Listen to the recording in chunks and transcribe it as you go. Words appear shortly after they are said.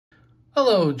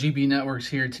Hello, GB Networks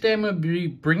here. Today I'm going to be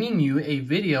bringing you a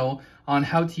video on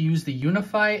how to use the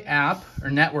UniFi app, or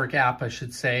network app I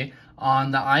should say, on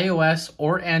the iOS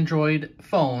or Android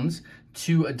phones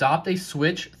to adopt a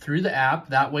switch through the app.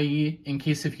 That way, in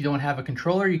case if you don't have a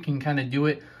controller, you can kind of do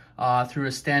it through a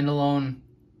standalone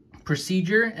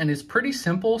procedure, and it's pretty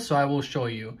simple, so I will show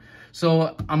you.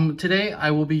 So today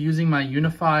I will be using my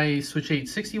UniFi Switch 8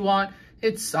 60 watt.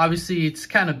 It's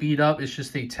kind of beat up. It's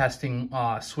just a testing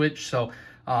switch. So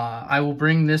I will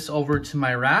bring this over to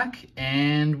my rack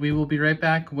and we will be right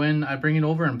back when I bring it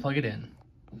over and plug it in.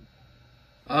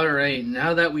 All right,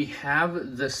 now that we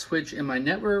have the switch in my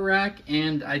network rack,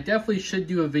 and I definitely should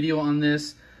do a video on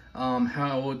this,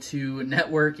 how to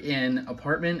network an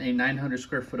apartment, a 900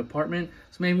 square foot apartment.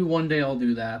 So maybe one day I'll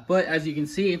do that. But as you can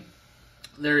see,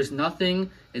 there is nothing,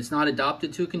 it's not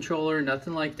adopted to a controller,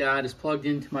 nothing like that. It's plugged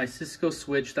into my Cisco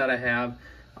switch that I have.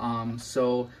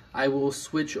 So I will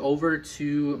switch over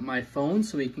to my phone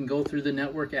so we can go through the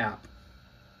network app.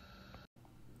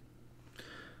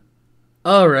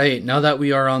 All right, now that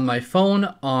we are on my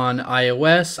phone on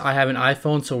iOS, I have an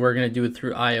iPhone, so we're going to do it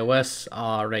through iOS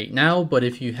right now. But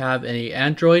if you have any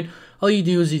Android, all you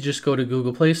do is you just go to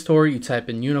Google Play Store, you type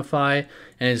in UniFi,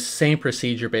 and it's the same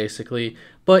procedure basically.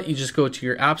 But you just go to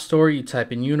your App Store, you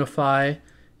type in UniFi,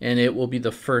 and it will be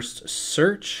the first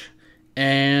search.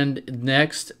 And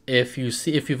next, if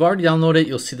you've already downloaded it,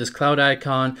 you'll see this cloud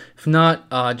icon. If not,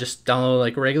 just download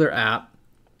like a regular app.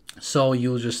 So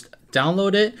you'll just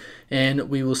download it, and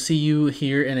we will see you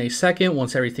here in a second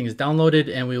once everything is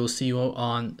downloaded, and we will see you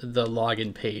on the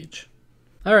login page.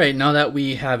 All right, now that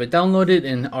we have it downloaded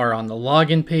and are on the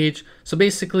login page, so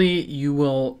basically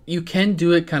you can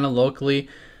do it kind of locally.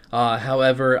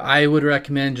 However, I would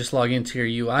recommend just logging into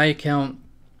your UI account.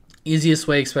 Easiest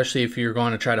way, especially if you're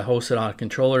going to try to host it on a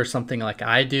controller or something like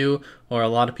I do, or a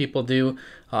lot of people do.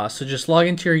 So just log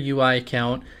into your UI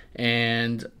account,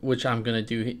 and which I'm going to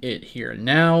do it here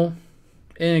now,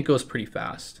 and it goes pretty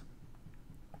fast.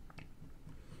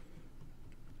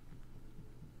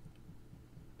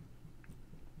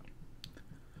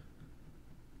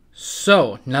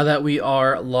 So now that we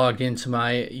are logged into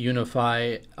my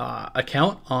UniFi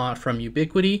account from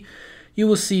Ubiquiti, you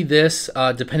will see this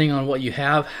depending on what you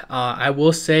have. I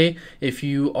will say if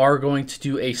you are going to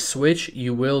do a switch,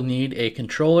 you will need a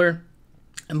controller,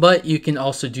 but you can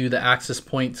also do the access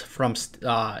points from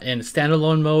in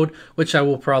standalone mode, which I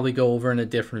will probably go over in a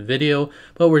different video,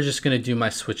 but we're just going to do my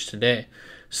switch today.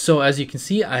 So as you can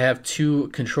see, I have two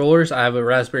controllers. I have a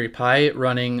Raspberry Pi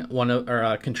running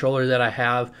a controller that I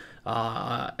have,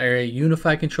 a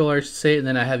UniFi controller I should say, and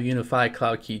then I have UniFi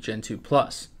Cloud Key Gen 2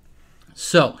 Plus.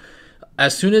 So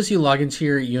as soon as you log into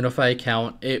your UniFi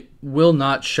account, it will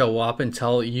not show up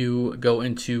until you go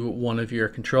into one of your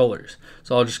controllers.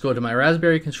 So I'll just go to my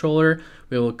Raspberry controller.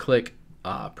 We will click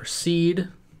proceed.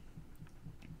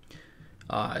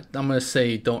 I'm going to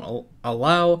say don't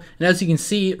allow. And as you can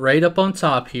see right up on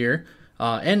top here,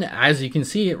 and as you can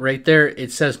see right there,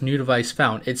 it says new device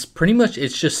found. It's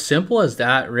just simple as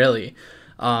that, really.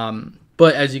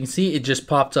 But as you can see, it just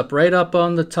popped up right up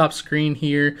on the top screen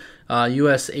here.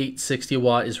 US 860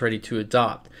 watt is ready to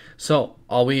adopt. So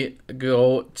all we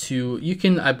go to,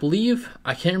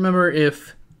 I can't remember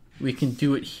if we can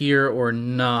do it here or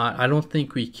not. I don't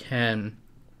think we can.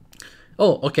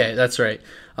 Oh, okay, that's right.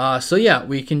 So yeah,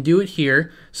 we can do it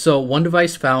here. So one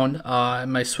device found,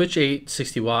 my Switch 8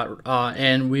 60 watt,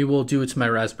 and we will do it to my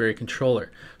Raspberry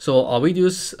controller. So all we do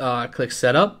is click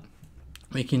setup.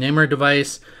 We can name our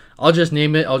device. I'll just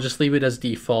name it, I'll just leave it as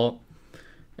default.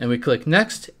 And we click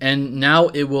next, and now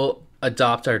it will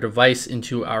adopt our device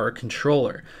into our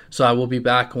controller. So I will be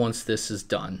back once this is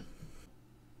done.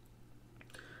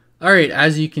 All right,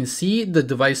 as you can see, the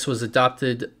device was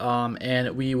adopted,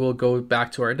 and we will go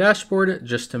back to our dashboard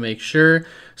just to make sure.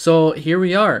 So here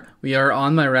we are. We are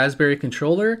on my Raspberry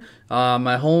controller.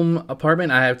 My home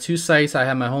apartment, I have two sites. I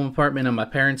have my home apartment and my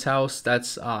parents' house.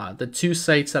 That's the two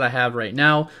sites that I have right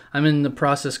now. I'm in the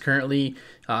process currently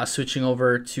switching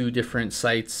over to different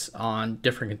sites on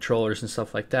different controllers and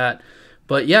stuff like that.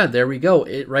 But yeah, there we go.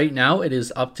 Right now it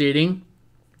is updating,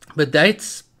 but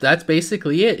that's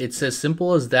basically it. It's as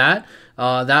simple as that.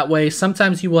 That way,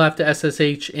 sometimes you will have to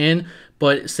SSH in,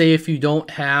 but say if you don't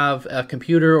have a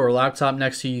computer or a laptop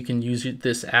next to you, you can use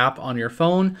this app on your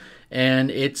phone,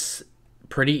 and it's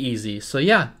pretty easy. So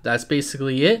yeah, that's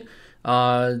basically it.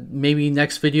 Maybe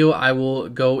next video I will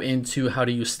go into how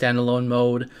to use standalone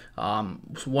mode,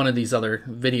 one of these other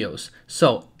videos.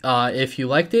 So if you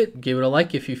liked it, give it a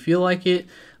like if you feel like it.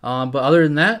 But other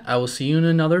than that, I will see you in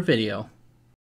another video.